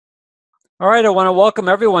All right, I want to welcome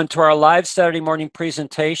everyone to our live Saturday morning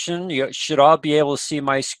presentation. You should all be able to see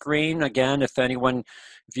my screen. Again, if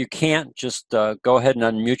you can't, just go ahead and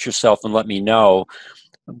unmute yourself and let me know.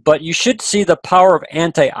 But you should see the power of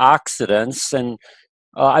antioxidants. And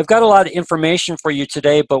I've got a lot of information for you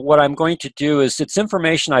today, but what I'm going to do is it's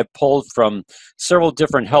information I've pulled from several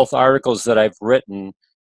different health articles that I've written.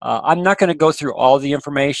 I'm not going to go through all the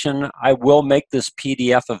information. I will make this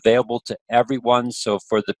PDF available to everyone. So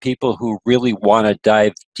for the people who really want to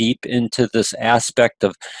dive deep into this aspect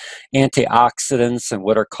of antioxidants and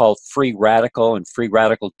what are called free radical and free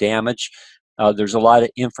radical damage, there's a lot of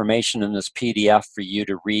information in this PDF for you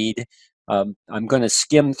to read. I'm going to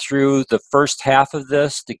skim through the first half of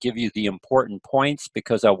this to give you the important points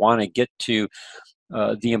because I want to get to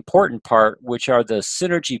the important part, which are the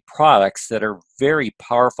synergy products that are very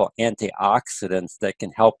powerful antioxidants that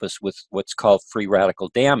can help us with what's called free radical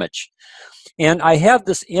damage. And I have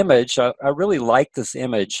this image. I really like this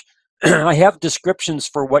image. I have descriptions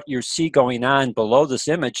for what you see going on below this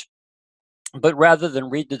image, but rather than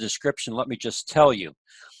read the description, let me just tell you.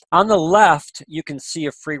 On the left, you can see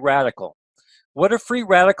a free radical. What a free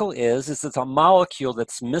radical is it's a molecule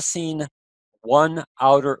that's missing one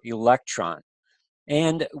outer electron.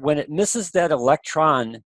 And when it misses that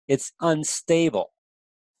electron, it's unstable.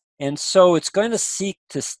 And so it's going to seek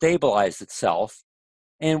to stabilize itself.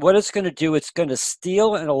 And what it's going to do, it's going to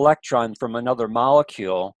steal an electron from another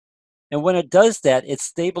molecule. And when it does that, it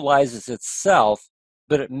stabilizes itself,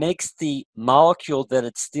 but it makes the molecule that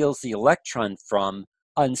it steals the electron from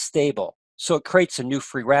unstable. So it creates a new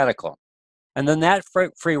free radical. And then that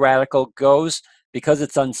free radical goes, because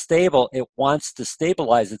it's unstable, it wants to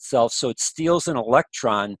stabilize itself, so it steals an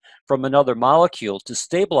electron from another molecule to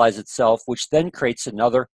stabilize itself, which then creates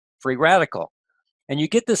another free radical. And you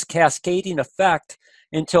get this cascading effect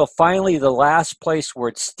until finally the last place where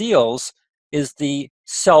it steals is the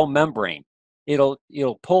cell membrane. It'll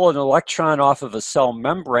pull an electron off of a cell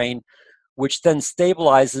membrane, which then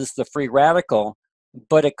stabilizes the free radical,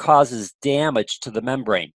 but it causes damage to the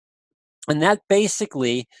membrane. And that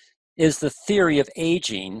basically is the theory of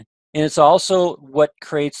aging, and it's also what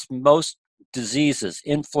creates most diseases: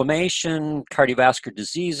 inflammation, cardiovascular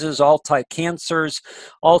diseases, all type cancers,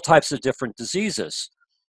 all types of different diseases.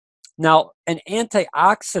 Now, an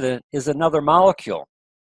antioxidant is another molecule.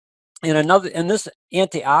 And this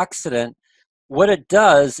antioxidant, what it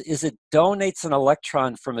does is it donates an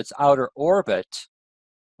electron from its outer orbit,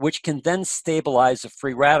 which can then stabilize a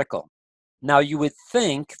free radical. Now, you would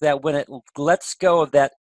think that when it lets go of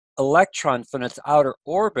that electron from its outer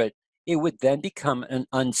orbit, it would then become an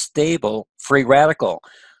unstable free radical.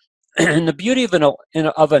 And the beauty of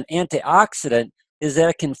an antioxidant is that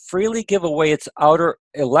it can freely give away its outer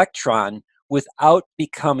electron without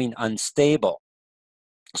becoming unstable.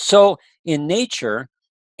 So in nature,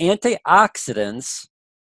 antioxidants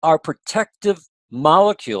are protective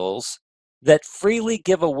molecules that freely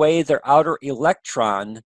give away their outer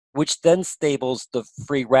electron, which then stables the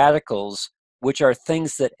free radicals, which are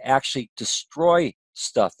things that actually destroy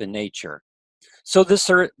stuff in nature. So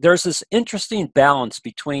there's this interesting balance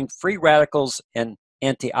between free radicals and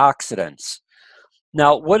antioxidants.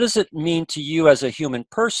 Now, what does it mean to you as a human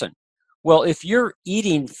person? Well, if you're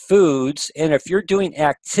eating foods and if you're doing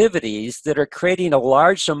activities that are creating a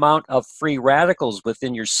large amount of free radicals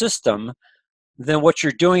within your system, then what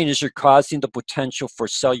you're doing is you're causing the potential for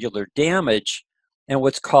cellular damage and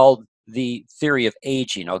what's called the theory of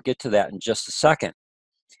aging. I'll get to that in just a second.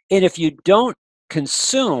 And if you don't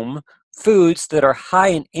consume foods that are high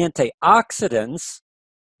in antioxidants,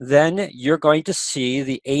 then you're going to see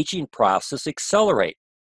the aging process accelerate.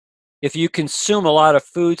 If you consume a lot of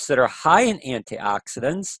foods that are high in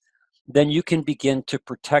antioxidants, then you can begin to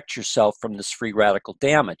protect yourself from this free radical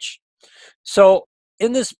damage. So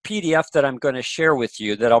in this PDF that I'm going to share with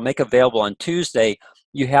you that I'll make available on Tuesday,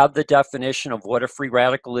 you have the definition of what a free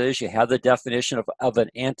radical is. You have the definition of an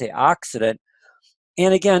antioxidant.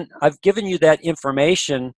 And again, I've given you that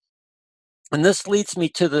information. And this leads me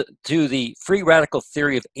to the free radical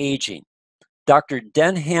theory of aging. Dr.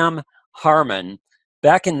 Denham Harmon,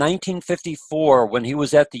 back in 1954, when he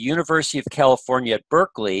was at the University of California at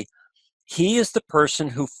Berkeley, he is the person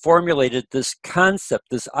who formulated this concept,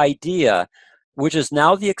 this idea, which is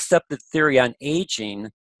now the accepted theory on aging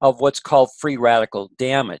of what's called free radical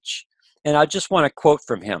damage. And I just want to quote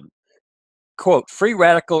from him. Quote, "Free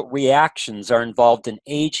radical reactions are involved in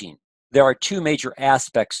aging. There are two major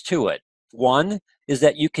aspects to it. One is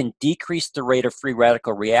that you can decrease the rate of free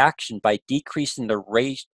radical reaction by decreasing the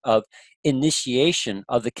rate of initiation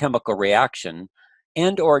of the chemical reaction,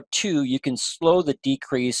 and or two, you can slow the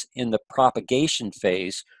decrease in the propagation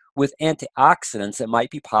phase, with antioxidants, it might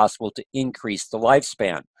be possible to increase the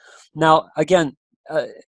lifespan. Now, again,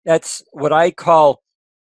 that's what I call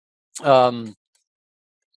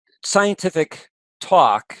scientific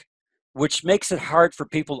talk, which makes it hard for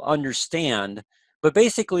people to understand. But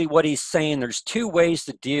basically what he's saying, there's two ways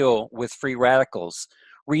to deal with free radicals.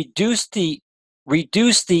 Reduce the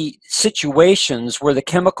situations where the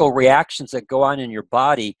chemical reactions that go on in your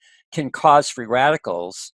body can cause free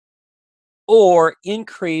radicals, or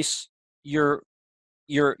increase your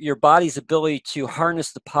body's ability to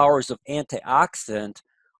harness the powers of antioxidant.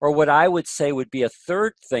 Or what I would say would be a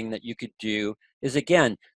third thing that you could do is,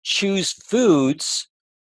 again, choose foods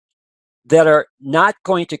that are not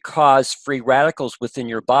going to cause free radicals within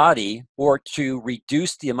your body or to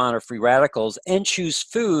reduce the amount of free radicals, and choose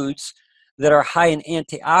foods that are high in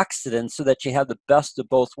antioxidants so that you have the best of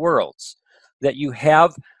both worlds. That you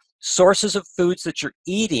have sources of foods that you're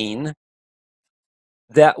eating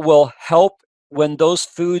that will help when those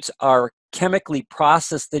foods are chemically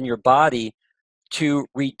processed in your body to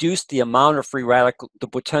reduce the amount of free radical, the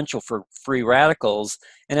potential for free radicals,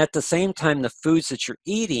 and at the same time, the foods that you're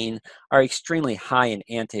eating are extremely high in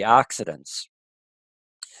antioxidants.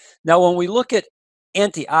 Now, when we look at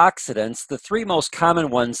antioxidants, the three most common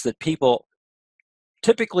ones that people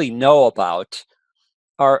typically know about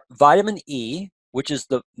are vitamin E, which is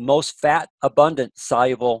the most fat-abundant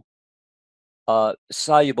soluble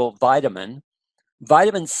vitamin.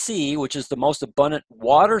 Vitamin C, which is the most abundant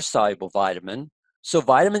water-soluble vitamin. So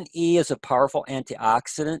vitamin E is a powerful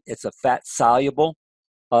antioxidant. It's a fat-soluble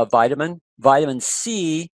vitamin. Vitamin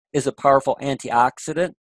C is a powerful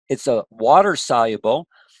antioxidant. It's a water-soluble.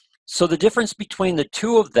 So the difference between the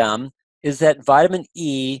two of them is that vitamin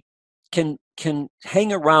E can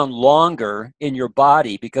hang around longer in your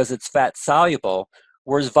body because it's fat-soluble,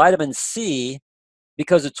 whereas vitamin C,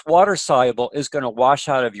 because it's water-soluble, is going to wash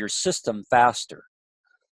out of your system faster.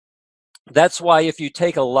 That's why if you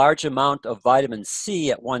take a large amount of vitamin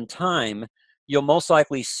C at one time, you'll most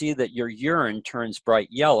likely see that your urine turns bright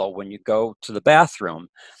yellow when you go to the bathroom.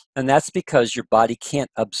 And that's because your body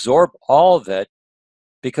can't absorb all of it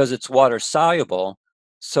because it's water soluble.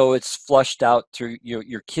 So it's flushed out through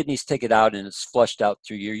your kidneys, take it out, and it's flushed out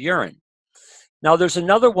through your urine. Now, there's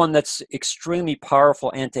another one that's extremely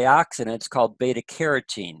powerful antioxidant. It's called beta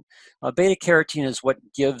carotene. Beta carotene is what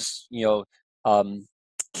gives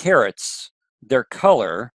carrots their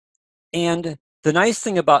color. And the nice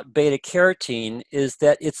thing about beta carotene is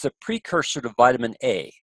that it's a precursor to vitamin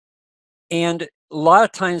A. And a lot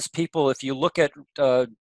of times people, if you look at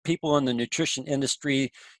people in the nutrition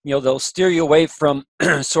industry, they'll steer you away from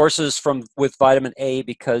sources with vitamin A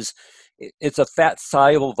because it's a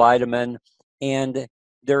fat-soluble vitamin, and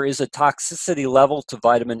there is a toxicity level to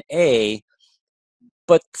vitamin A.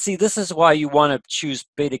 But see, this is why you want to choose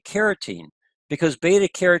beta carotene, because beta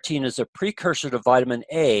carotene is a precursor to vitamin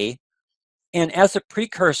A. And as a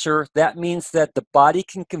precursor, that means that the body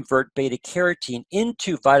can convert beta carotene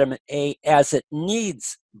into vitamin A as it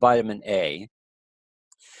needs vitamin A.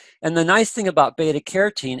 And the nice thing about beta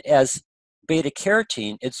carotene,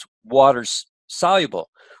 it's water soluble,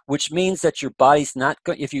 which means that your body's not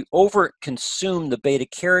going, if you over consume the beta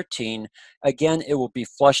carotene, again, it will be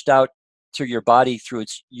flushed out through your body through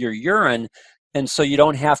your urine. And so you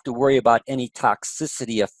don't have to worry about any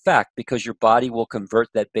toxicity effect because your body will convert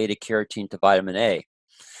that beta carotene to vitamin A.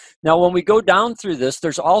 Now, when we go down through this,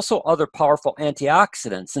 there's also other powerful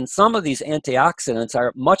antioxidants, and some of these antioxidants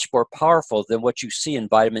are much more powerful than what you see in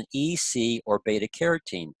vitamin E, C, or beta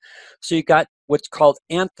carotene. So you got what's called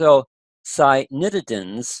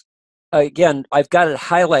antioxidants. Again, I've got it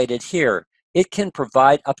highlighted here. It can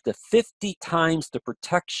provide up to 50 times the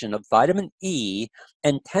protection of vitamin E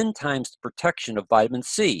and 10 times the protection of vitamin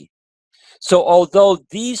C. So although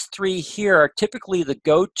these three here are typically the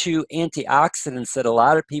go-to antioxidants that a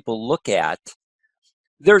lot of people look at,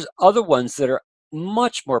 there's other ones that are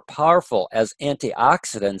much more powerful as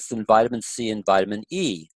antioxidants than vitamin C and vitamin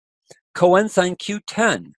E. Coenzyme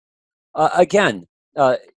Q10, again,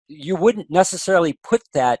 you wouldn't necessarily put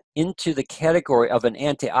that into the category of an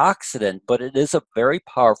antioxidant, but it is a very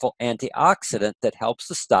powerful antioxidant that helps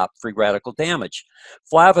to stop free radical damage.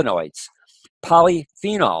 Flavonoids,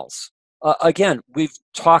 polyphenols. Again, we've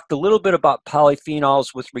talked a little bit about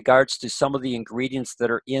polyphenols with regards to some of the ingredients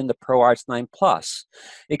that are in the ProArts 9 Plus.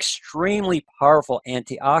 Extremely powerful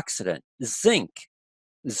antioxidant. Zinc.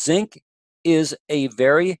 Zinc is a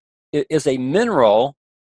mineral,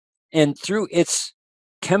 and through its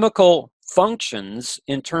chemical functions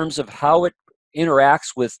in terms of how it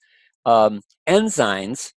interacts with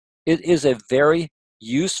enzymes, it is a very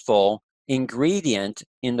useful ingredient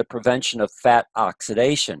in the prevention of fat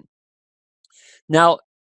oxidation. Now,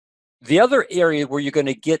 the other area where you're going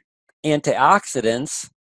to get antioxidants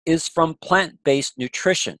is from plant-based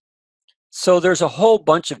nutrition. So there's a whole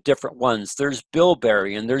bunch of different ones. There's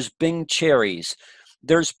bilberry and there's Bing cherries.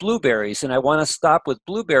 There's blueberries, and I want to stop with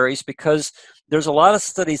blueberries because there's a lot of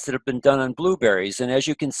studies that have been done on blueberries. And as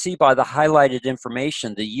you can see by the highlighted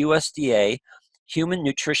information, the USDA Human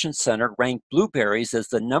Nutrition Center ranked blueberries as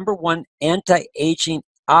the #1 anti-aging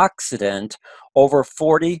oxidant over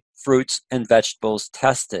 40 fruits and vegetables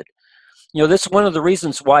tested. You know, this is one of the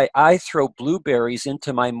reasons why I throw blueberries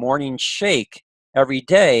into my morning shake every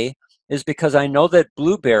day, is because I know that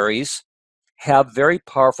blueberries have very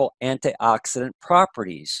powerful antioxidant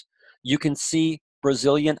properties. You can see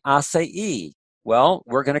Brazilian acai. Well,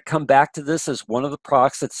 we're going to come back to this as one of the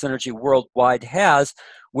products that Synergy Worldwide has,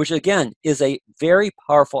 which again is a very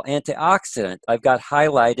powerful antioxidant. I've got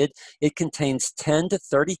highlighted, it contains 10 to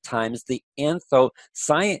 30 times the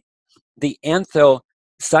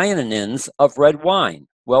anthocyanins of red wine.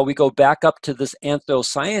 Well, we go back up to this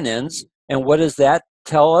anthocyanins, and what does that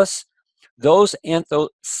tell us? Those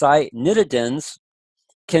anthocyanidins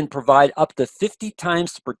can provide up to 50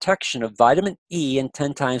 times the protection of vitamin E and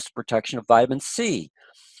 10 times the protection of vitamin C.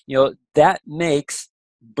 You know, that makes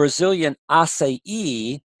Brazilian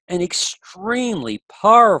acai an extremely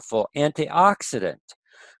powerful antioxidant.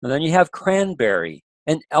 And then you have cranberry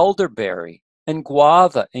and elderberry and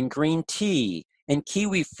guava and green tea and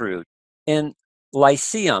kiwi fruit and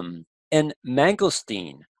lycium and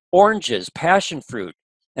mangosteen, oranges, passion fruit.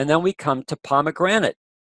 And then we come to pomegranate.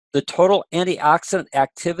 The total antioxidant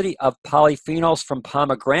activity of polyphenols from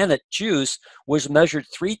pomegranate juice was measured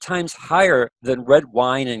 3 times higher than red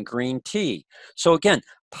wine and green tea. So again,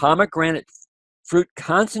 pomegranate fruit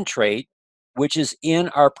concentrate, which is in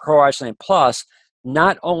our Pro-Isolane Plus,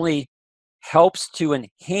 not only helps to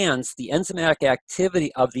enhance the enzymatic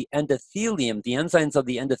activity of the endothelium, the enzymes of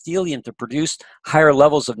the endothelium to produce higher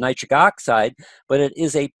levels of nitric oxide, but it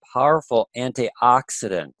is a powerful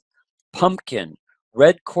antioxidant. Pumpkin,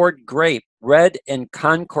 red and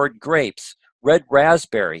Concord grapes, red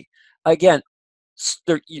raspberry. Again,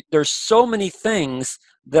 there's so many things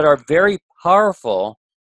that are very powerful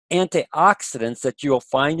antioxidants that you'll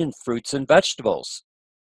find in fruits and vegetables.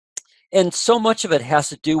 And so much of it has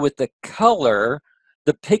to do with the color,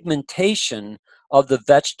 the pigmentation of the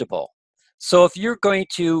vegetable. So if you're going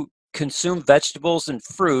to consume vegetables and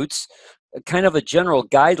fruits, kind of a general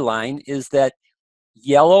guideline is that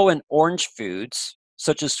yellow and orange foods,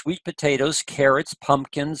 such as sweet potatoes, carrots,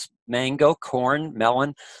 pumpkins, mango, corn,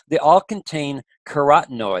 melon, they all contain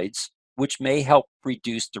carotenoids, which may help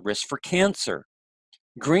reduce the risk for cancer.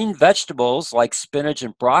 Green vegetables like spinach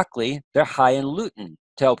and broccoli, they're high in lutein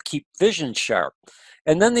to help keep vision sharp.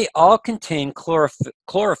 And then they all contain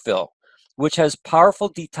chlorophyll, which has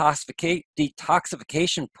powerful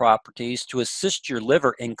detoxification properties to assist your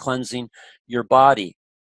liver in cleansing your body.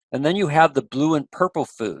 And then you have the blue and purple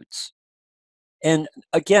foods. And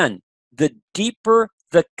again, the deeper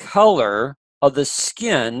the color of the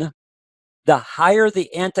skin, the higher the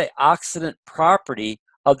antioxidant property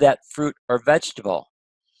of that fruit or vegetable.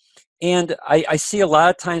 And I see a lot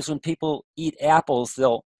of times when people eat apples,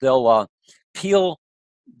 they'll peel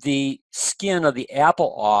the skin of the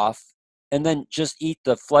apple off and then just eat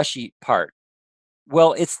the fleshy part.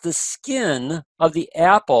 Well, it's the skin of the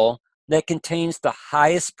apple that contains the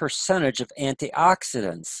highest percentage of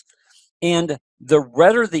antioxidants. And the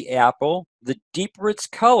redder the apple, the deeper its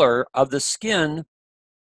color of the skin,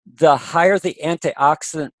 the higher the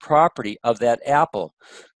antioxidant property of that apple.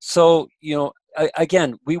 So, you know,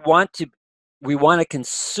 again, we want to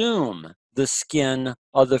consume the skin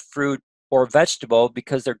of the fruit or vegetable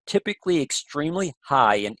because they're typically extremely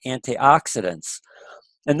high in antioxidants.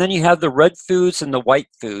 And then you have the red foods and the white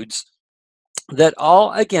foods that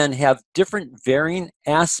all, again, have different varying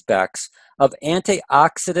aspects of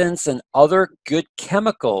antioxidants and other good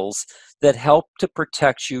chemicals that help to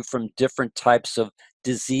protect you from different types of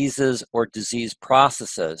diseases or disease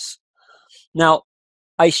processes. Now,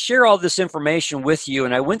 I share all this information with you,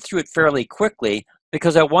 and I went through it fairly quickly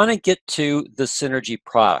because I want to get to the Synergy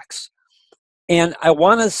products. And I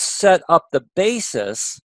want to set up the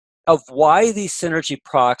basis of why these Synergy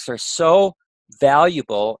products are so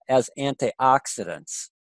valuable as antioxidants.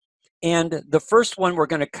 And the first one we're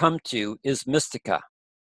going to come to is Mistica.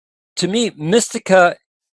 To me, Mistica,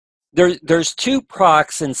 there's 2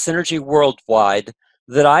 products in Synergy Worldwide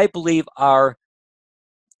that I believe are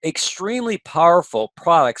extremely powerful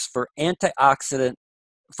products for antioxidant,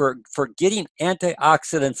 for getting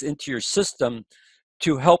antioxidants into your system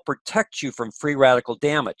to help protect you from free radical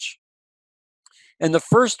damage. And the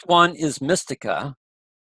first one is Mistica,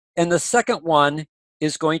 and the second one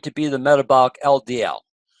is going to be the Metabolic LDL.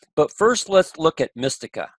 But first, let's look at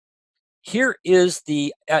Mistica. Here is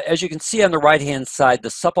the, as you can see on the right-hand side, the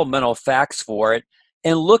supplemental facts for it,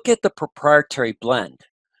 and look at the proprietary blend.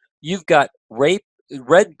 You've got red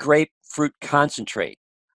grapefruit concentrate,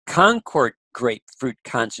 Concord grapefruit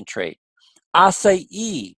concentrate,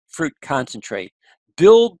 acai fruit concentrate,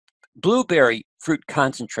 blueberry fruit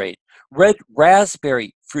concentrate, red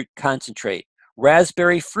raspberry fruit concentrate,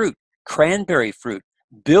 raspberry fruit, cranberry fruit,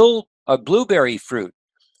 blueberry fruit,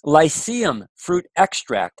 lyceum fruit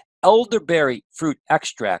extract, elderberry fruit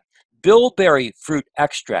extract, bilberry fruit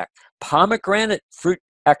extract, pomegranate fruit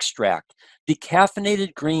extract,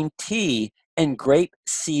 decaffeinated green tea, and grape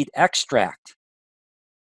seed extract.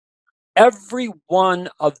 Every one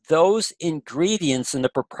of those ingredients in the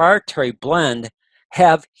proprietary blend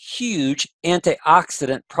have huge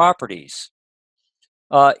antioxidant properties.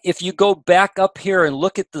 If you go back up here and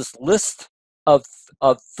look at this list of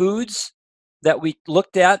foods that we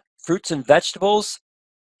looked at, fruits and vegetables,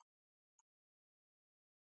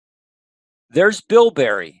 there's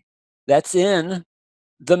bilberry, that's in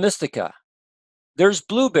the Mistica. There's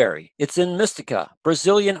blueberry, it's in Mistica.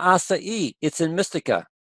 Brazilian acai, it's in Mistica.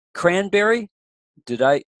 Cranberry,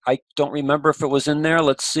 I don't remember if it was in there.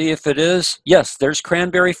 Let's see if it is. Yes, there's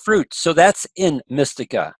cranberry fruit. So that's in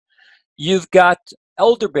Mistica. You've got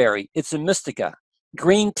elderberry, it's in Mistica.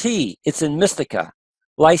 Green tea, it's in Mistica.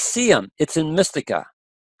 Lyceum, it's in Mistica.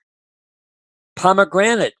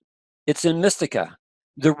 Pomegranate, it's in Mistica.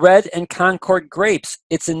 The red and Concord grapes,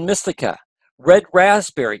 it's in Mistica. Red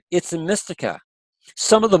raspberry, it's in Mistica.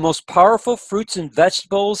 Some of the most powerful fruits and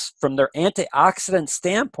vegetables from their antioxidant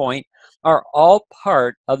standpoint are all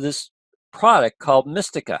part of this product called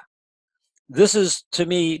Mistica. This is, to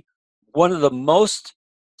me, one of the most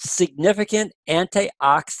significant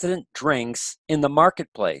antioxidant drinks in the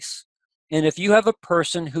marketplace. And if you have a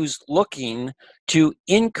person who's looking to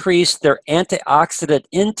increase their antioxidant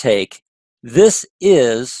intake, this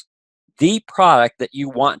is the product that you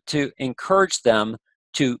want to encourage them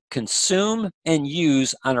to consume and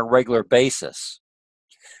use on a regular basis.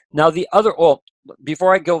 Now,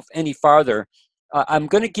 before I go any farther, I'm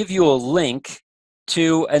going to give you a link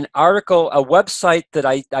to an article, a website that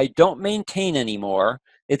I don't maintain anymore.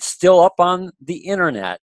 It's still up on the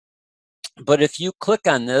internet. But if you click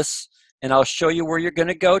on this, and I'll show you where you're going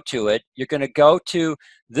to go to it, you're going to go to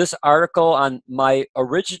this article on my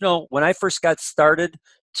original, when I first got started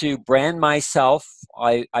to brand myself,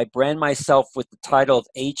 I brand myself with the title of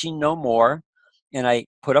Aging No More, and I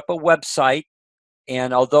put up a website.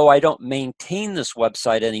 And although I don't maintain this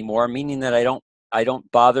website anymore, meaning that I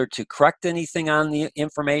don't bother to correct anything on the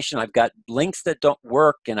information, I've got links that don't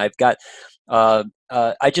work, and I've got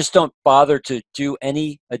I just don't bother to do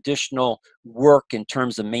any additional work in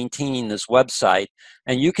terms of maintaining this website.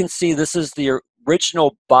 And you can see this is the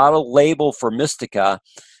original bottle label for Mistica.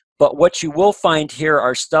 But what you will find here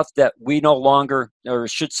are stuff that we no longer, or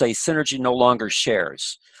should say Synergy no longer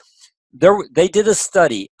shares. They did a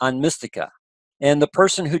study on Mistica, and the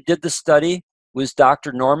person who did the study was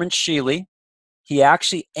Dr. Norman Shealy. He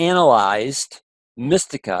actually analyzed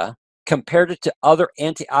Mistica, compared it to other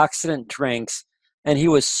antioxidant drinks, and he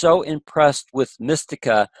was so impressed with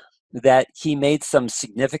Mistica that he made some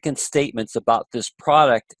significant statements about this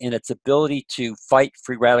product and its ability to fight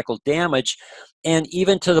free radical damage, and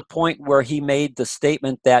even to the point where he made the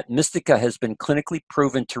statement that Mistica has been clinically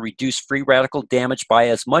proven to reduce free radical damage by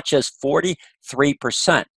as much as 43%.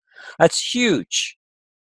 That's huge.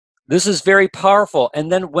 This is very powerful. And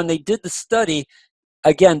then when they did the study,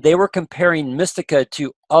 again, they were comparing Mistica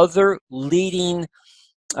to other leading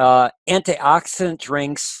antioxidant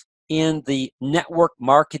drinks in the network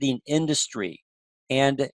marketing industry.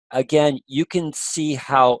 And again, you can see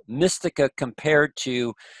how Mistica compared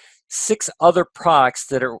to 6 other products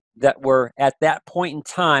that were at that point in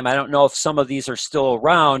time. I don't know if some of these are still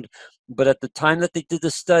around, but at the time that they did the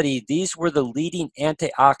study, these were the leading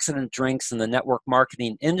antioxidant drinks in the network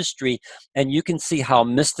marketing industry. And you can see how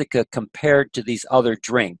Mistica compared to these other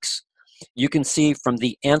drinks. You can see from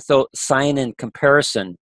the anthocyanin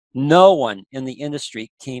comparison, no one in the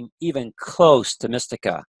industry came even close to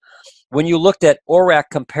Mistica. When you looked at ORAC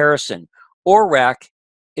comparison, ORAC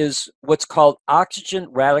is what's called oxygen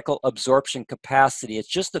radical absorption capacity. It's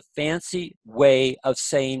just a fancy way of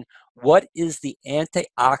saying what is the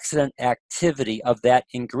antioxidant activity of that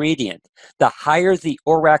ingredient. The higher the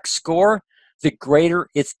ORAC score, the greater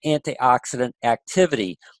its antioxidant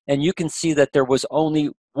activity. And you can see that there was only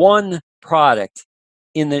one product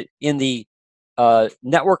in the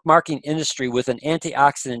network marketing industry with an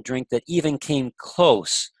antioxidant drink that even came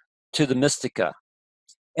close to the Mistica.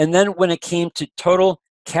 And then when it came to total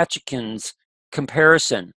catechins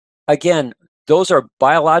comparison, again, those are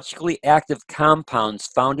biologically active compounds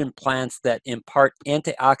found in plants that impart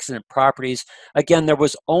antioxidant properties. Again, there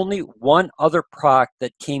was only one other product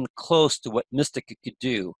that came close to what Mistica could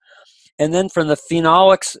do. And then from the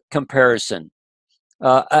phenolics comparison,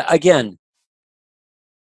 again,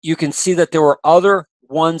 you can see that there were other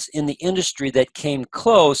ones in the industry that came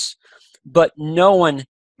close, but no one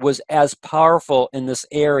was as powerful in this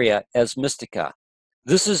area as Mistica.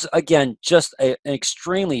 This is, again, just an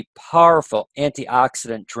extremely powerful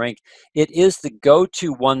antioxidant drink. It is the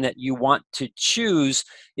go-to one that you want to choose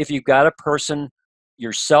if you've got a person,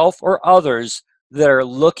 yourself or others, that are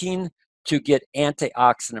looking to get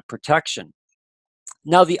antioxidant protection.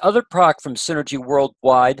 Now, the other product from Synergy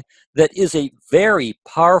Worldwide that is a very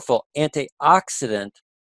powerful antioxidant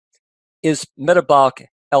is Metabolic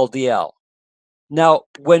LDL. Now,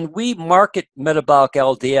 when we market Metabolic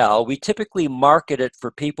LDL, we typically market it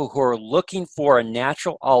for people who are looking for a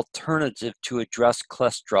natural alternative to address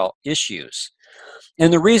cholesterol issues.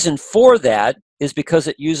 And the reason for that is because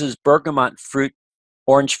it uses bergamot fruit,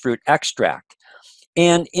 orange fruit extract.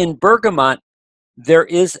 And in bergamot, there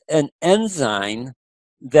is an enzyme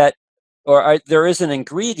that, or there is an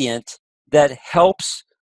ingredient that helps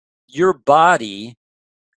your body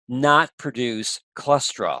not produce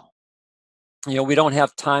cholesterol. You know, we don't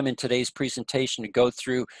have time in today's presentation to go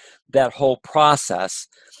through that whole process,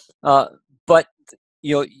 but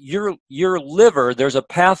you know, your liver, there's a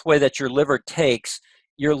pathway that your liver takes.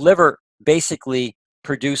 Your liver basically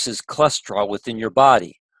produces cholesterol within your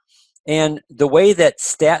body. And the way that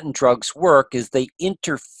statin drugs work is they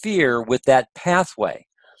interfere with that pathway.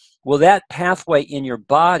 Well, that pathway in your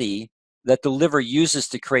body that the liver uses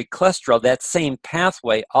to create cholesterol, that same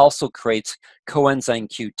pathway also creates coenzyme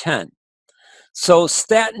Q10. So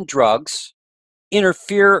statin drugs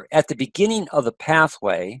interfere at the beginning of the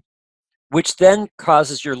pathway, which then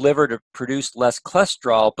causes your liver to produce less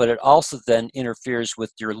cholesterol, but it also then interferes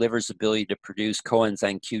with your liver's ability to produce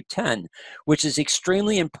coenzyme Q10, which is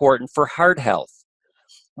extremely important for heart health.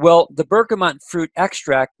 Well, the bergamot fruit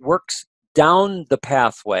extract works down the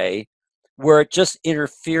pathway where it just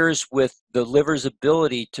interferes with the liver's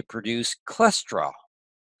ability to produce cholesterol.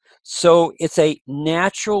 So it's a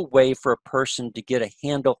natural way for a person to get a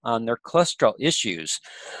handle on their cholesterol issues.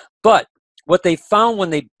 But what they found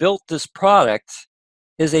when they built this product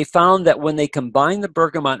is they found that when they combined the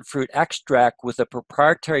bergamot fruit extract with a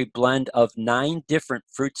proprietary blend of 9 different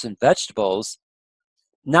fruits and vegetables,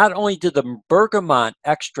 not only did the bergamot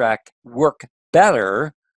extract work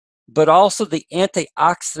better, but also the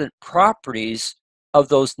antioxidant properties of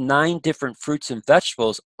those 9 different fruits and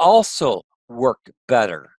vegetables also worked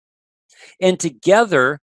better. And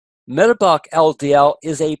together, Metabolic LDL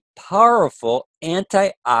is a powerful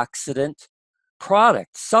antioxidant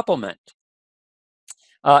product, supplement.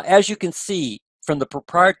 As you can see from the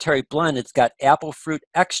proprietary blend, it's got apple fruit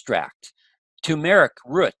extract, turmeric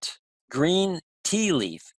root, green tea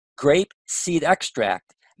leaf, grape seed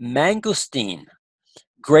extract, mangosteen,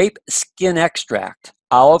 grape skin extract,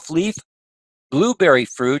 olive leaf, blueberry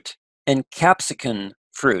fruit, and capsicum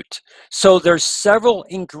fruit. So there's several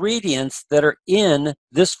ingredients that are in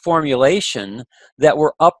this formulation that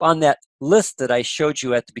were up on that list that I showed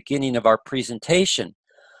you at the beginning of our presentation.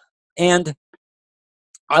 And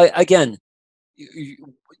again,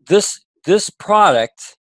 this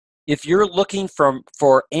product, if you're looking for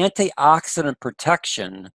antioxidant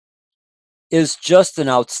protection, is just an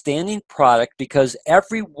outstanding product because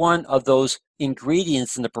every one of those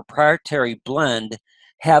ingredients in the proprietary blend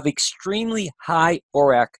have extremely high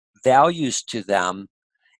ORAC values to them,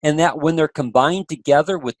 and that when they're combined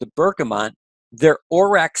together with the bergamot, their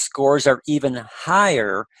ORAC scores are even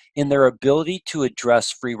higher in their ability to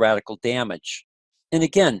address free radical damage. And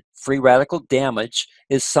again, free radical damage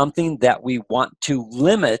is something that we want to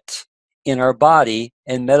limit in our body,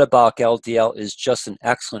 and Metabolic LDL is just an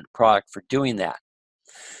excellent product for doing that.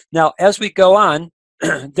 Now, as we go on,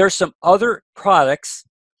 there's some other products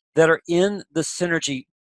that are in the Synergy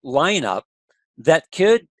lineup that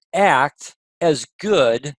could act as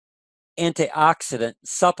good antioxidant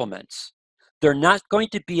supplements. They're not going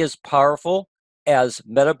to be as powerful as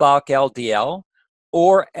Metabolic LDL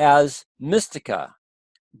or as Mistica,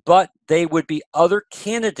 but they would be other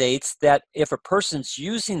candidates that if a person's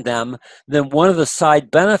using them, then one of the side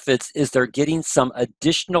benefits is they're getting some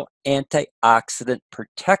additional antioxidant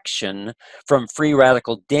protection from free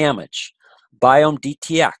radical damage. Biome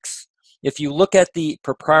DTX. If you look at the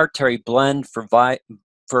proprietary blend for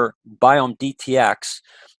for Biome DTX,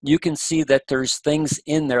 you can see that there's things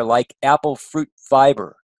in there like apple fruit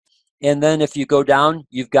fiber. And then if you go down,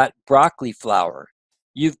 you've got broccoli flower.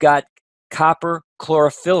 You've got copper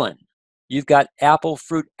chlorophyllin. You've got apple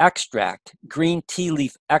fruit extract, green tea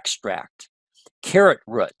leaf extract, carrot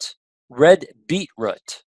root, red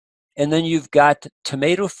beetroot. And then you've got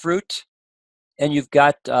tomato fruit, and you've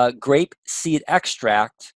got grape seed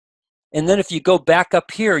extract. And then if you go back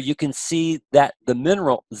up here, you can see that the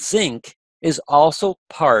mineral zinc is also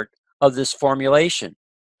part of this formulation.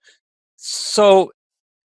 So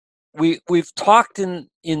we've talked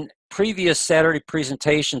in previous Saturday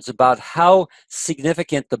presentations about how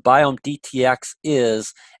significant the Biome DTX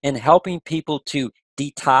is in helping people to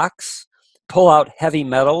detox, pull out heavy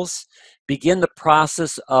metals, begin the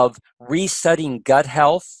process of resetting gut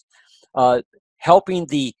health, helping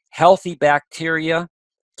the healthy bacteria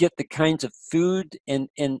get the kinds of food and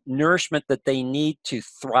nourishment that they need to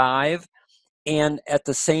thrive, and at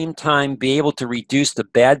the same time be able to reduce the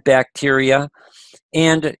bad bacteria.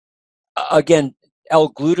 And again,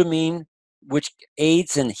 L-glutamine, which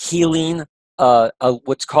aids in healing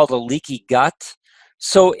what's called a leaky gut.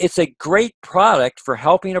 So it's a great product for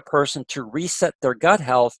helping a person to reset their gut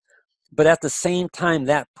health, but at the same time,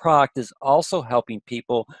 that product is also helping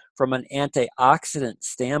people from an antioxidant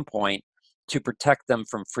standpoint to protect them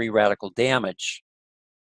from free radical damage.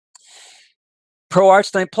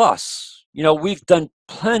 ProArginine Plus. You know, we've done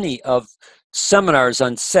plenty of seminars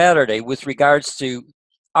on Saturday with regards to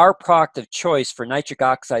our product of choice for nitric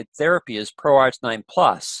oxide therapy is ProArginine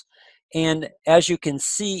Plus. And as you can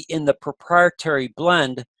see in the proprietary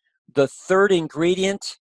blend, the third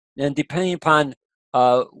ingredient, and depending upon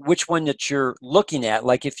which one that you're looking at,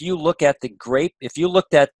 like if you look at the grape, if you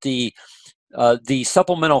looked at the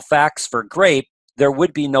supplemental facts for grape, there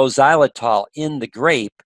would be no xylitol in the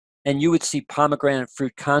grape, and you would see pomegranate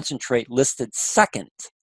fruit concentrate listed second.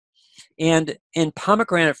 And in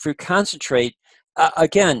pomegranate fruit concentrate,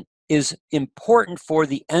 again, is important for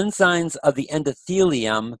the enzymes of the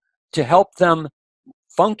endothelium to help them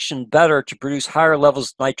function better to produce higher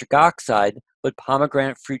levels of nitric oxide, but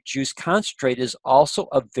pomegranate fruit juice concentrate is also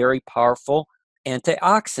a very powerful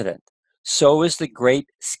antioxidant. So is the grape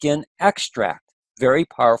skin extract, very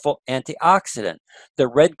powerful antioxidant. The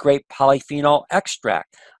red grape polyphenol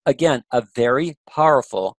extract, again, a very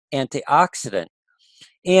powerful antioxidant.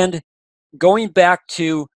 And going back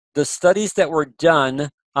to the studies that were done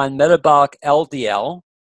on metabolic LDL,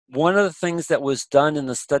 one of the things that was done in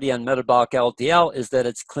the study on metabolic LDL is that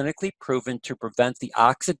it's clinically proven to prevent the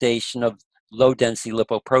oxidation of low-density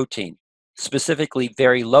lipoprotein, specifically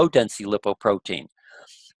very low-density lipoprotein.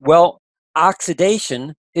 Well,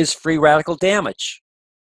 oxidation is free radical damage.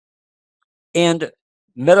 And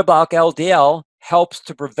metabolic LDL helps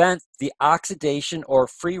to prevent the oxidation or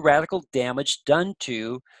free radical damage done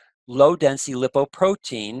to low-density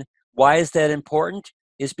lipoprotein. Why is that important?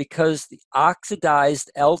 Is because the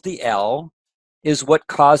oxidized LDL is what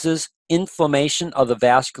causes inflammation of the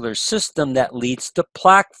vascular system that leads to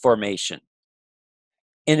plaque formation.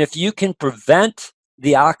 And if you can prevent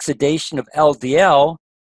the oxidation of LDL,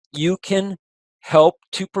 you can help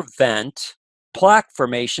to prevent plaque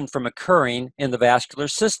formation from occurring in the vascular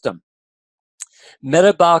system.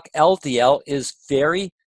 Metabolic LDL is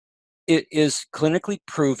clinically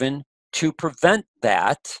proven to prevent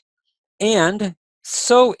that, and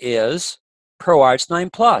so is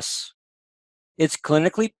ProArginine Plus. It's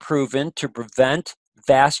clinically proven to prevent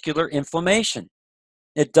vascular inflammation.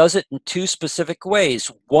 It does it in two specific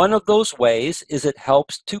ways. One of those ways is it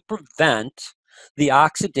helps to prevent the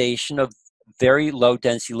oxidation of very low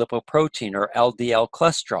density lipoprotein or LDL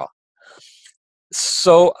cholesterol.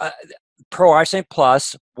 So ProArginine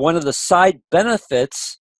Plus, one of the side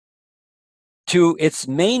benefits to its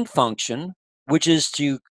main function, which is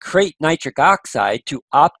to create nitric oxide to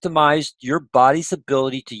optimize your body's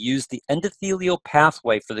ability to use the endothelial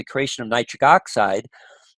pathway for the creation of nitric oxide.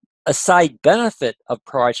 A side benefit of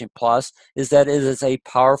ProArginine Plus is that it is a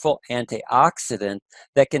powerful antioxidant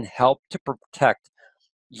that can help to protect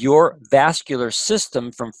your vascular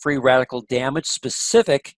system from free radical damage,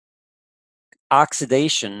 specific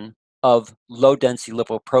oxidation of low-density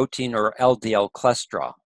lipoprotein or LDL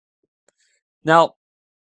cholesterol. Now,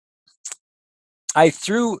 I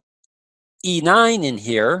threw E9 in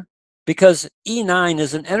here because E9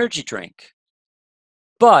 is an energy drink.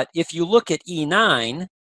 But if you look at E9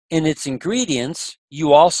 in its ingredients,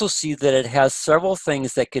 you also see that it has several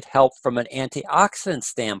things that could help from an antioxidant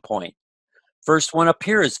standpoint. First one up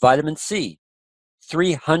here is vitamin C,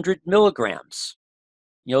 300 milligrams.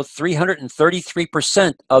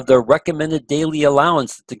 333% of the recommended daily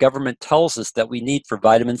allowance that the government tells us that we need for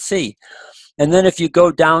vitamin C. And then if you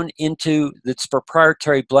go down into its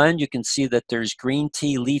proprietary blend, you can see that there's green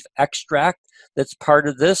tea leaf extract that's part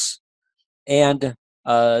of this. And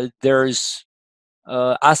there's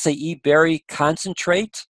acai berry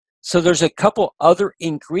concentrate. So there's a couple other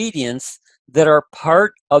ingredients that are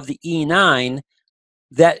part of the E9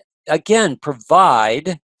 that, again,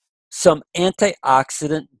 provide some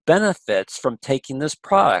antioxidant benefits from taking this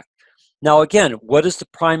product. Now, again, what is the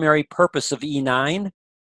primary purpose of E9?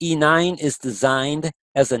 E9 is designed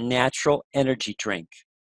as a natural energy drink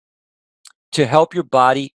to help your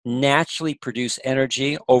body naturally produce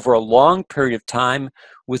energy over a long period of time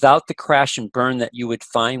without the crash and burn that you would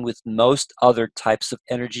find with most other types of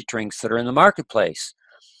energy drinks that are in the marketplace.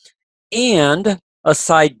 And a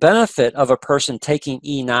side benefit of a person taking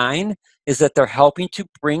E9 is that they're helping to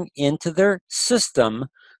bring into their system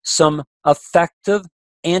some effective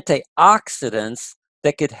antioxidants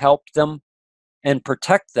that could help them and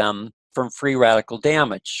protect them from free radical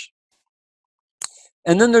damage.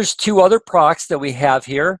 And then there's two other products that we have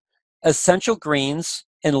here, essential greens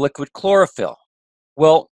and liquid chlorophyll.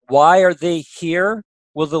 Well, why are they here?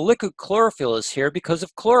 Well, the liquid chlorophyll is here because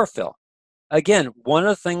of chlorophyll. Again, one of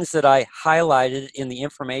the things that I highlighted in the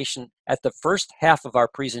information at the first half of our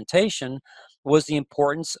presentation was the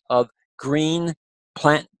importance of green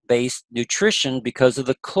plant-based nutrition because of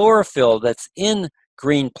the chlorophyll that's in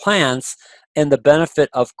green plants and the benefit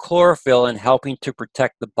of chlorophyll in helping to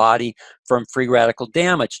protect the body from free radical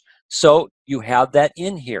damage. So you have that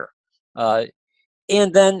in here. And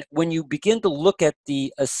then when you begin to look at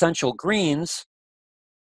the essential greens,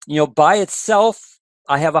 by itself,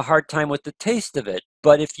 I have a hard time with the taste of it.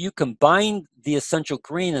 But if you combine the essential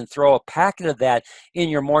green and throw a packet of that in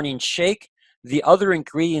your morning shake, the other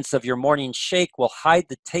ingredients of your morning shake will hide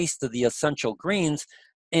the taste of the essential greens,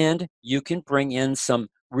 and you can bring in some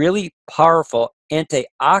really powerful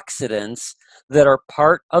antioxidants that are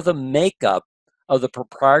part of the makeup of the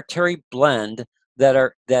proprietary blend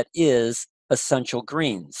that is essential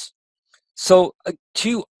greens. So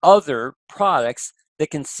two other products that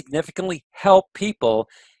can significantly help people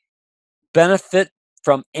benefit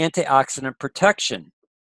from antioxidant protection.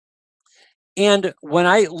 And when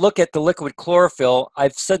I look at the liquid chlorophyll,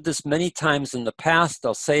 I've said this many times in the past,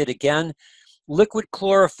 I'll say it again, liquid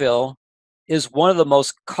chlorophyll is one of the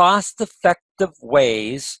most cost-effective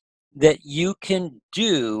ways that you can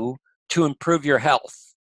do to improve your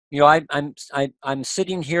health. I'm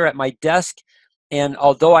sitting here at my desk, and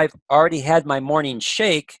although I've already had my morning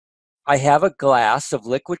shake, I have a glass of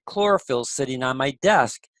liquid chlorophyll sitting on my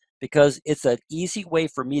desk because it's an easy way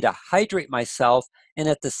for me to hydrate myself and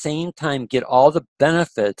at the same time get all the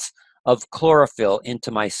benefits of chlorophyll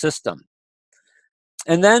into my system.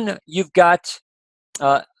 And then you've got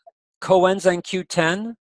coenzyme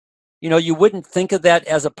Q10. You wouldn't think of that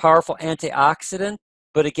as a powerful antioxidant,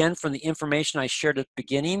 but again, from the information I shared at the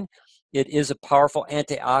beginning, it is a powerful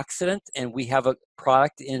antioxidant, and we have a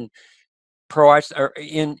product in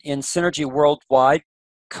Synergy Worldwide,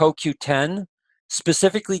 CoQ10,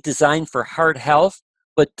 specifically designed for heart health,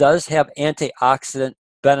 but does have antioxidant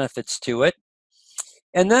benefits to it.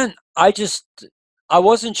 And then I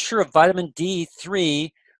wasn't sure if vitamin D3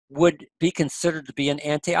 would be considered to be an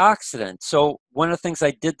antioxidant. So one of the things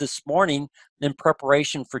I did this morning in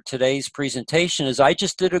preparation for today's presentation is I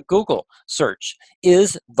just did a Google search.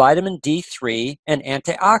 Is vitamin D3 an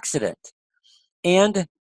antioxidant? And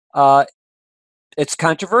it's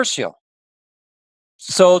controversial.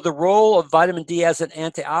 So the role of vitamin D as an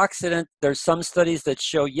antioxidant, there's some studies that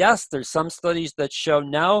show yes, there's some studies that show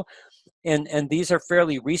no. And these are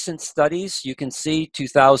fairly recent studies. You can see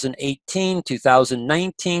 2018,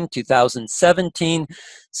 2019, 2017.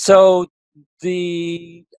 So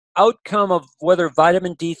the outcome of whether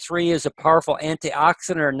vitamin D3 is a powerful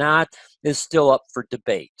antioxidant or not is still up for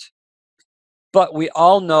debate. But we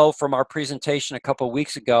all know from our presentation a couple of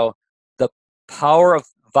weeks ago, the power of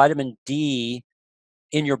vitamin D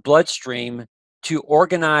in your bloodstream to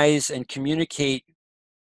organize and communicate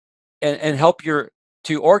and help your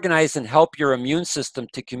immune system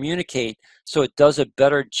to communicate so it does a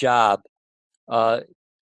better job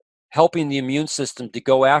helping the immune system to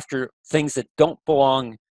go after things that don't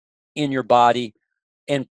belong in your body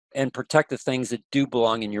and protect the things that do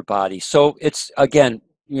belong in your body. So it's, again,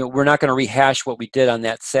 we're not going to rehash what we did on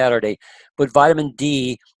that Saturday, but vitamin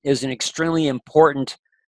D is an extremely important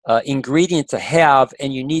ingredient to have,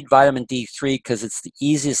 and you need vitamin D3 because it's the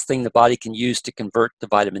easiest thing the body can use to convert the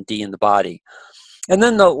vitamin D in the body. And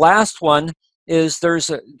then the last one is there's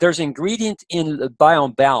an ingredient in the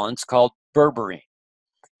Biome Balance called berberine.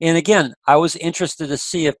 And again, I was interested to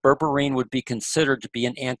see if berberine would be considered to be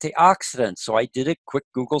an antioxidant. So I did a quick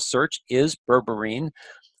Google search, is berberine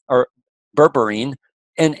an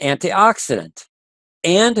antioxidant?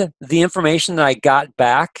 And the information that I got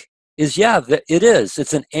back is, yeah, that it is.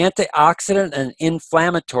 It's an antioxidant and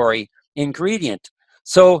inflammatory ingredient.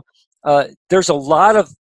 So there's a lot of,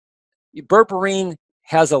 berberine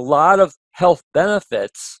has a lot of health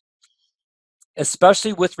benefits,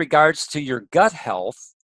 especially with regards to your gut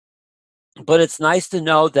health. But it's nice to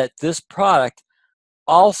know that this product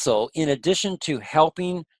also, in addition to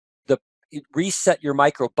helping the reset your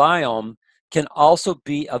microbiome, can also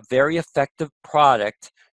be a very effective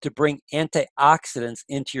product to bring antioxidants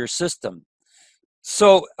into your system.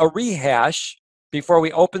 So a rehash before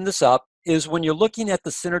we open this up is, when you're looking at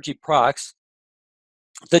the Synergy products,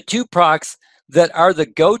 the two products that are the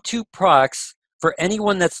go-to products for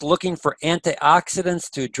anyone that's looking for antioxidants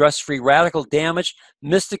to address free radical damage: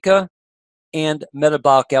 Mistica and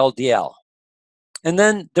Metabolic LDL. And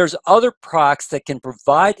then there's other products that can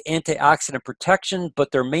provide antioxidant protection,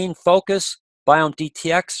 but their main focus: Biome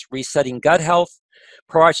DTX, resetting gut health;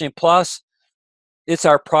 Pro-Oxygen Plus, it's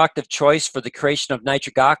our product of choice for the creation of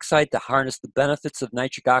nitric oxide to harness the benefits of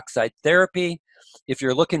nitric oxide therapy. If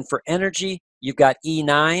you're looking for energy, you've got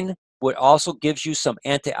E9, which also gives you some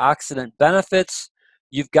antioxidant benefits.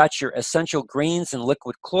 You've got your essential greens and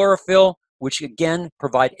liquid chlorophyll, which again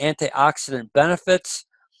provide antioxidant benefits.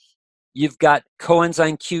 You've got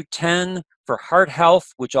coenzyme Q10 for heart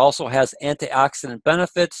health, which also has antioxidant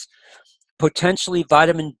benefits. Potentially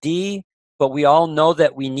vitamin D, but we all know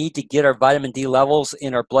that we need to get our vitamin D levels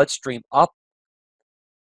in our bloodstream up.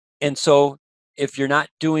 And so if you're not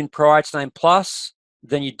doing Pro-Oxygen Plus,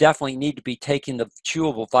 then you definitely need to be taking the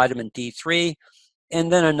chewable vitamin D3.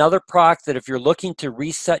 And then another product that, if you're looking to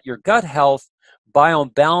reset your gut health,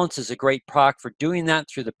 Biome Balance is a great product for doing that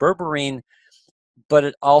through the berberine, but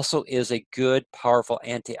it also is a good, powerful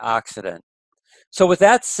antioxidant. So with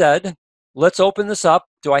that said, let's open this up.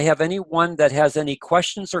 Do I have anyone that has any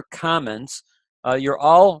questions or comments? You're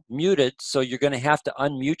all muted, so you're going to have to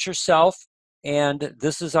unmute yourself. And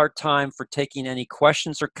this is our time for taking any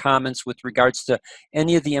questions or comments with regards to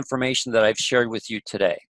any of the information that I've shared with you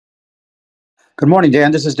today. Good morning,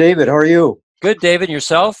 Dan. This is David. How are you? Good, David.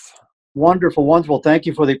 Yourself? Wonderful, wonderful. Thank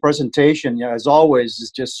you for the presentation. Yeah, as always,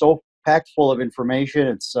 it's just so packed full of information.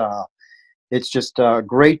 It's just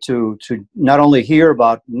great to not only hear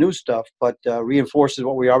about new stuff, but reinforces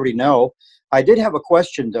what we already know. I did have a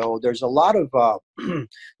question, though. There's a lot of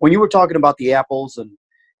when you were talking about the apples and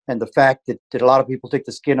the fact that a lot of people take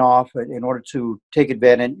the skin off in order to take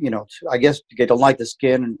advantage, I guess they don't like the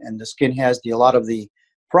skin, and the skin has a lot of the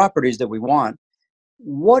properties that we want.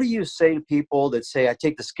 What do you say to people that say, I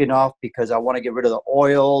take the skin off because I want to get rid of the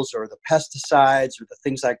oils or the pesticides or the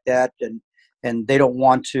things like that, and they don't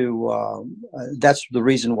want to, that's the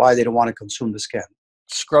reason why they don't want to consume the skin?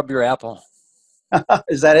 Scrub your apple.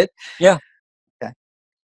 Is that it? Yeah. Okay.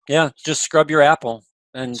 Yeah, just scrub your apple.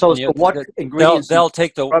 And So what ingredients they'll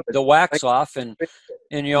take the wax right? off, and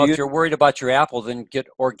if you're worried about your apple, then get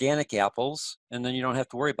organic apples, and then you don't have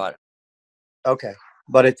to worry about it. Okay.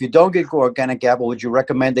 But if you don't get organic apple, would you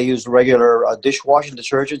recommend they use regular dishwashing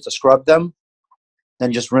detergents to scrub them?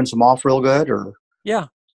 Then just rinse them off real good, or? Yeah.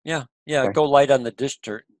 Okay. Go light on the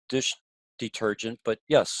dish detergent, but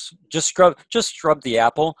yes, just scrub the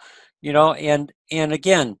apple, and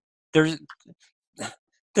again, there's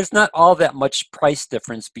not all that much price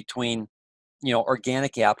difference between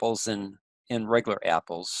organic apples and regular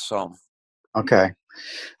apples. So Okay.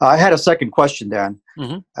 I had a second question, Dan.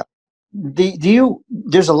 mm-hmm.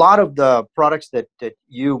 There's a lot of the products that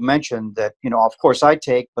you mentioned that, of course I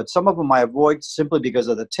take, but some of them I avoid simply because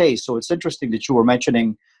of the taste. So it's interesting that you were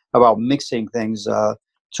mentioning about mixing things.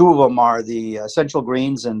 Two of them are the essential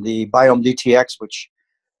greens and the Biome DTX, which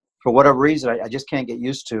for whatever reason I just can't get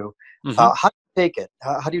used to. Mm-hmm. How do you take it?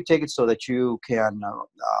 How do you take it so that you can,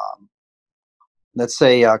 let's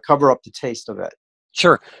say, cover up the taste of it?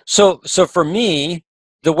 Sure. So for me,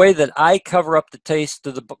 the way that I cover up the taste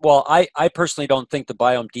of I personally don't think the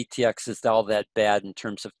Biome DTX is all that bad in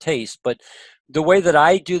terms of taste, but the way that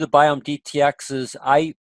I do the Biome DTX is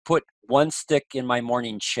I put one stick in my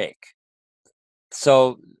morning shake.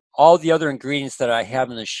 So all the other ingredients that I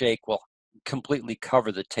have in the shake will completely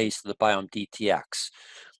cover the taste of the Biome DTX.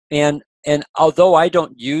 And although I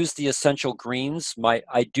don't use the essential greens,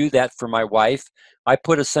 I do that for my wife. I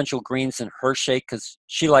put essential greens in her shake because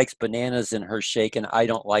she likes bananas in her shake, and I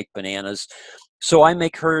don't like bananas. So I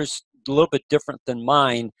make hers a little bit different than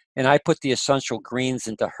mine, and I put the essential greens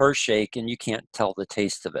into her shake, and you can't tell the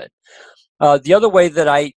taste of it. The other way that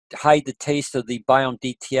I hide the taste of the Biome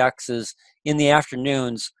DTX is in the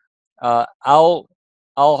afternoons. I'll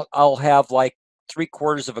have like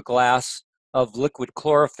 3/4 of a glass of liquid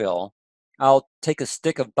chlorophyll. I'll take a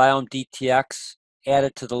stick of Biome DTX, add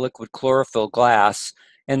it to the liquid chlorophyll glass,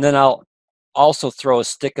 and then I'll also throw a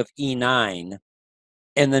stick of E9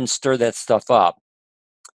 and then stir that stuff up.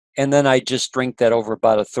 And then I just drink that over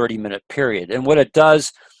about a 30-minute period. And what it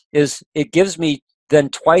does is it gives me then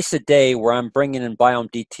twice a day where I'm bringing in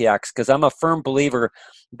Biome DTX, because I'm a firm believer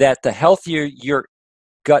that the healthier your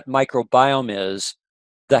gut microbiome is,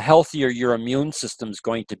 the healthier your immune system is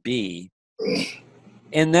going to be.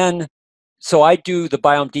 And then, so I do the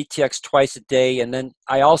Biome DTX twice a day, and then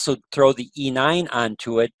I also throw the E9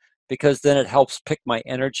 onto it, because then it helps pick my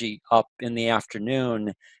energy up in the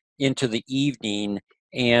afternoon into the evening,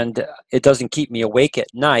 and it doesn't keep me awake at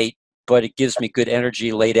night, but it gives me good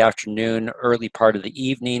energy late afternoon, early part of the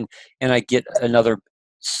evening, and I get another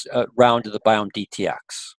round of the Biome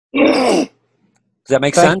DTX. Does that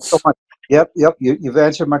make Thank you so sense? much. Yep, you've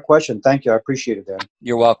answered my question. Thank you. I appreciate it, Dan.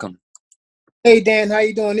 You're welcome. Hey Dan, how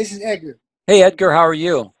you doing? This is Edgar. Hey Edgar, how are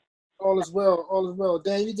you? All is well, all is well.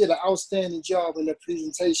 Dan, you did an outstanding job in the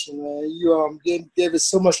presentation, man. You gave us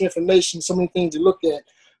so much information, so many things to look at.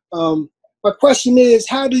 My question is,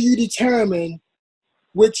 how do you determine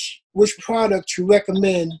which product to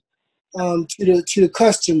recommend to the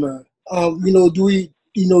customer? Do we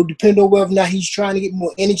depend on whether or not he's trying to get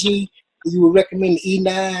more energy? You would recommend the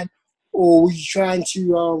E9, or were you trying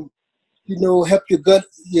to help your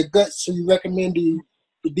gut, so you recommend the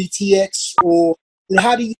BTX, or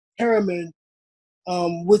how do you determine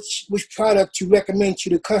which product to recommend to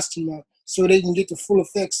the customer so they can get the full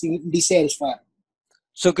effects and be satisfied?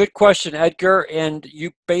 So good question, Edgar, and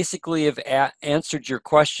you basically have answered your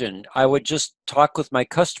question. I would just talk with my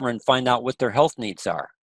customer and find out what their health needs are.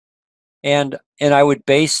 And I would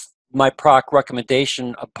base my product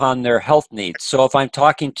recommendation upon their health needs. So if I'm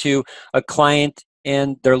talking to a client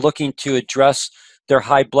and they're looking to address their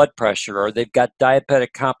high blood pressure, or they've got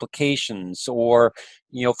diabetic complications, or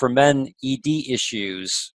for men, ED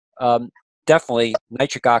issues, definitely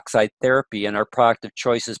nitric oxide therapy, and our product of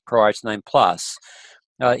choice is ProRx9 Plus.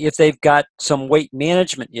 If they've got some weight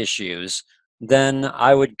management issues, then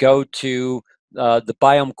I would go to the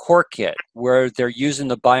Biome Core Kit, where they're using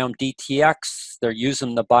the Biome DTX, they're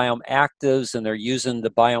using the Biome Actives, and they're using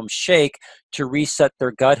the Biome Shake to reset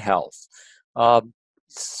their gut health.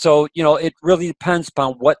 So it really depends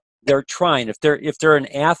upon what they're trying. If they're an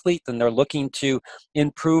athlete and they're looking to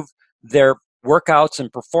improve their workouts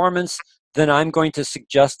and performance, then I'm going to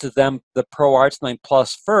suggest to them the ProRx9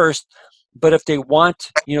 Plus first. But if they want,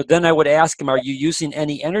 then I would ask them, are you using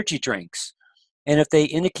any energy drinks? And if they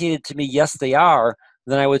indicated to me, yes, they are,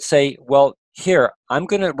 then I would say, well, here, I'm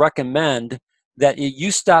going to recommend that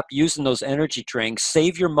you stop using those energy drinks,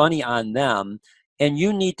 save your money on them, and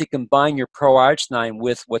you need to combine your ProRx9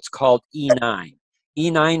 with what's called E9.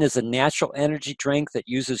 E9 is a natural energy drink that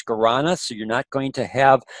uses guarana, so you're not going to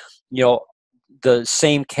have, the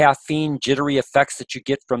same caffeine jittery effects that you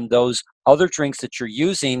get from those other drinks that you're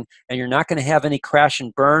using, and you're not going to have any crash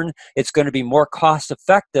and burn. It's going to be more cost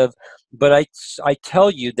effective. But I tell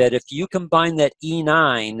you that if you combine that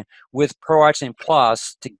E9 with ProRx9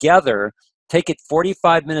 Plus together, take it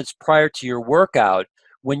 45 minutes prior to your workout,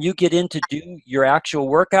 when you get in to do your actual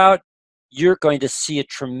workout, you're going to see a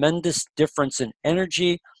tremendous difference in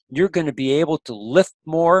energy. You're going to be able to lift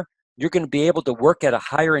more. You're going to be able to work at a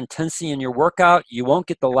higher intensity in your workout. You won't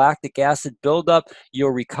get the lactic acid buildup.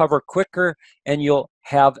 You'll recover quicker, and you'll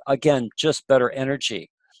have, again, just better energy.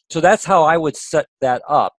 So that's how I would set that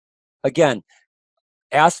up. Again,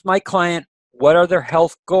 ask my client what are their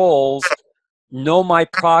health goals, know my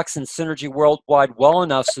products and Synergy Worldwide well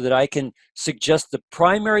enough so that I can suggest the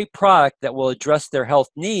primary product that will address their health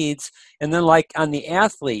needs. And then, like on the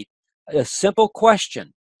athlete, a simple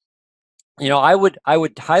question. I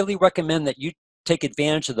would highly recommend that you take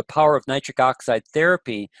advantage of the power of nitric oxide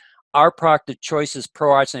therapy. Our product of choice is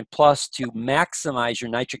ProRx9 Plus to maximize your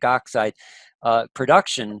nitric oxide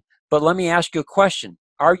production. But let me ask you a question.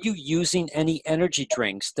 Are you using any energy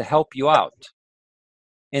drinks to help you out?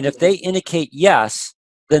 And if they indicate yes,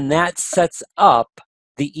 then that sets up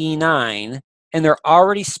the E9, and they're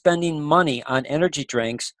already spending money on energy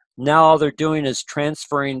drinks. Now all they're doing is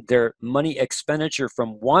transferring their money expenditure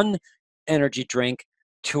from one energy drink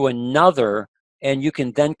to another, and you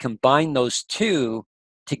can then combine those two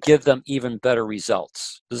to give them even better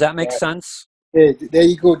results. Does that make sense? Yeah, there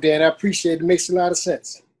you go, Dan. I appreciate it. It makes a lot of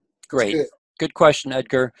sense. Great. Good question,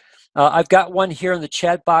 Edgar. I've got one here in the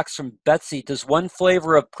chat box from Betsy. Does one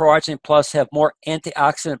flavor of Pro-Arginine Plus have more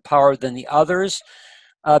antioxidant power than the others?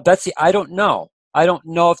 Betsy, I don't know. I don't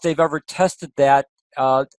know if they've ever tested that.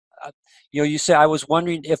 You say, I was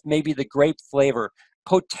wondering if maybe the grape flavor,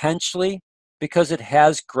 potentially, because it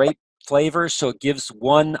has grape flavor, so it gives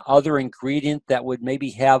one other ingredient that would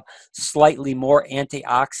maybe have slightly more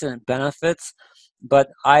antioxidant benefits. But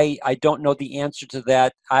I don't know the answer to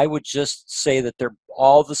that. I would just say that they're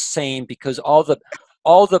all the same because all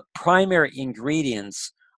the primary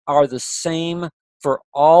ingredients are the same for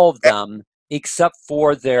all of them except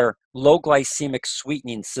for their low glycemic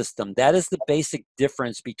sweetening system. That is the basic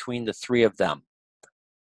difference between the three of them.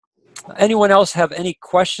 Anyone else have any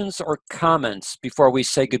questions or comments before we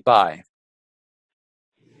say goodbye?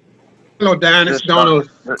 Hello, Dan. It's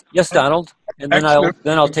Donald. Yes, Donald. And then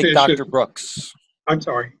I'll take Dr. Brooks. I'm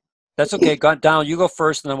sorry. That's okay. Donald, you go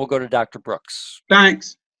first, and then we'll go to Dr. Brooks.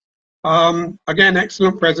 Thanks. Again,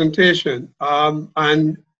 excellent presentation.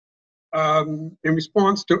 In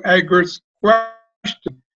response to Edgar's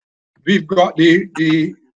question, we've got the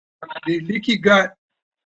leaky gut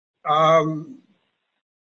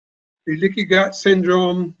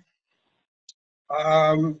syndrome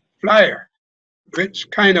flyer, which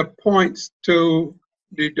kind of points to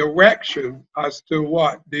the direction as to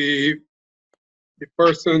what the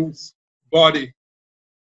person's body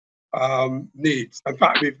needs. In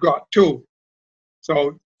fact, we've got two.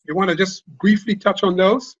 So you want to just briefly touch on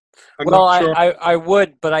those? Well, sure. I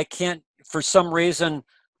would, but I can't. For some reason,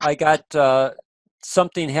 I got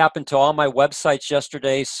something happened to all my websites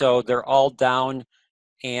yesterday, so they're all down,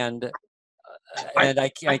 and I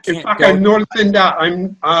can't. In fact, I'm noticing that.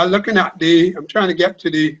 I'm looking at I'm trying to get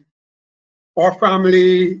to the or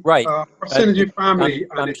family, right? Or synergy family.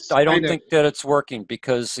 I don't think that it's working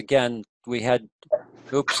because again, we had.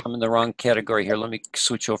 Oops, I'm in the wrong category here. Let me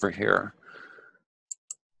switch over here.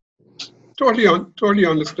 Totally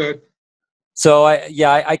understood. So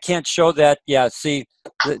I can't show that. Yeah, see,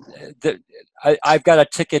 I've got to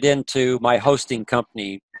ticket into my hosting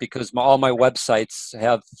company because all my websites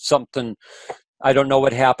have something. I don't know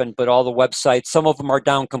what happened, but all the websites, some of them are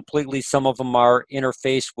down completely. Some of them are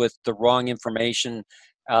interfaced with the wrong information.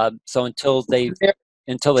 So until they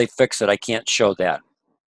fix it, I can't show that.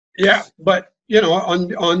 Yeah, but you know,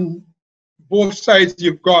 on both sides,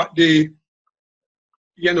 you've got the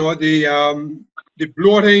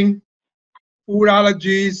bloating, food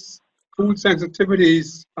allergies, food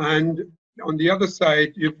sensitivities, and on the other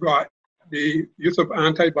side, you've got the use of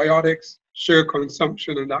antibiotics, sugar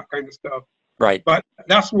consumption, and that kind of stuff. Right. But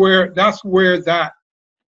that's where that.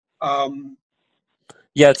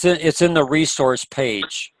 Yeah, it's in the resource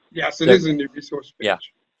page. Yes, it is in the resource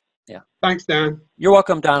page. Yeah. Thanks, Dan. You're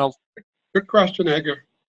welcome, Donald. Good question, Edgar.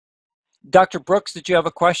 Dr. Brooks, did you have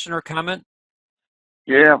a question or comment?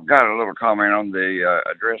 Yeah, I've got a little comment on the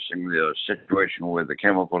addressing the situation with the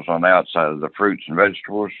chemicals on the outside of the fruits and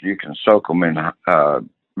vegetables. You can soak them in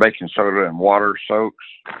baking soda and water soaks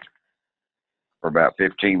for about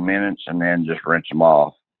 15 minutes and then just rinse them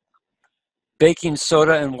off. Baking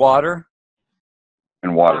soda and water?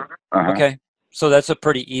 And water. Okay, so that's a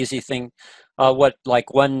pretty easy thing. What,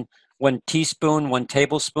 like one teaspoon, 1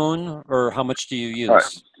 tablespoon, or how much do you use?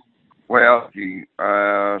 Right. Well, if you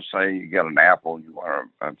say you got an apple, you want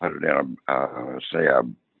to put it in say a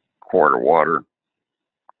quart of water,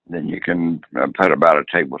 then you can put about a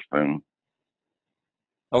tablespoon.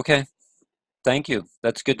 Okay, thank you.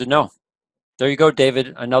 That's good to know. There you go,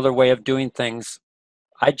 David. Another way of doing things.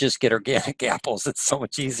 I just get organic apples. It's so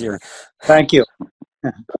much easier. Thank you.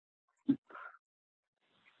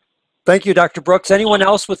 Thank you, Dr. Brooks. Anyone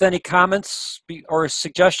else with any comments or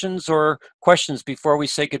suggestions or questions before we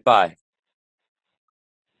say goodbye?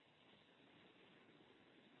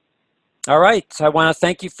 All right. I want to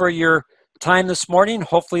thank you for your time this morning.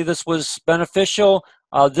 Hopefully this was beneficial.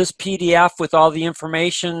 This PDF with all the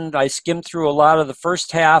information, I skimmed through a lot of the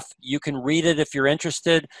first half. You can read it if you're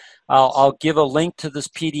interested. I'll give a link to this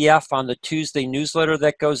PDF on the Tuesday newsletter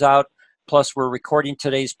that goes out. Plus, we're recording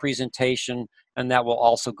today's presentation, and that will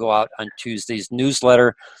also go out on Tuesday's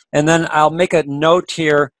newsletter. And then I'll make a note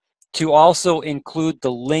here to also include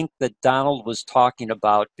the link that Donald was talking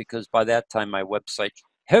about, because by that time my website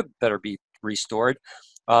had better be restored,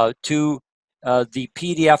 to the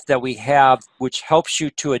PDF that we have, which helps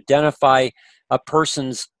you to identify a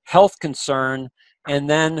person's health concern and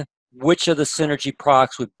then which of the Synergy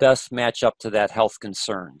products would best match up to that health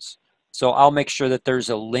concerns. So I'll make sure that there's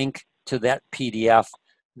a link to that PDF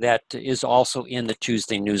that is also in the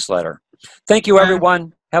Tuesday newsletter. Thank you,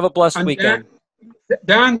 everyone. Have a blessed weekend.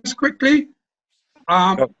 Dan, quickly,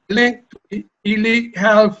 link to Elite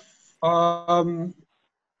Health the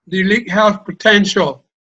Elite Health Potential,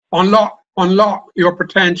 unlock your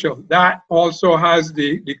potential. That also has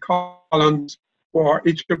the columns for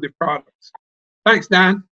each of the products. Thanks,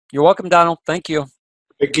 Dan. You're welcome, Donald. Thank you.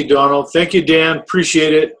 Thank you, Donald. Thank you, Dan.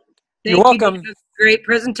 Appreciate it. You're Thank you, welcome. Dan. Great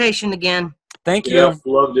presentation again. Thank you. Yeah,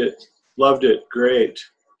 loved it. Loved it. Great.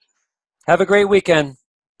 Have a great weekend.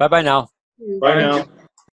 Bye-bye now. Bye now.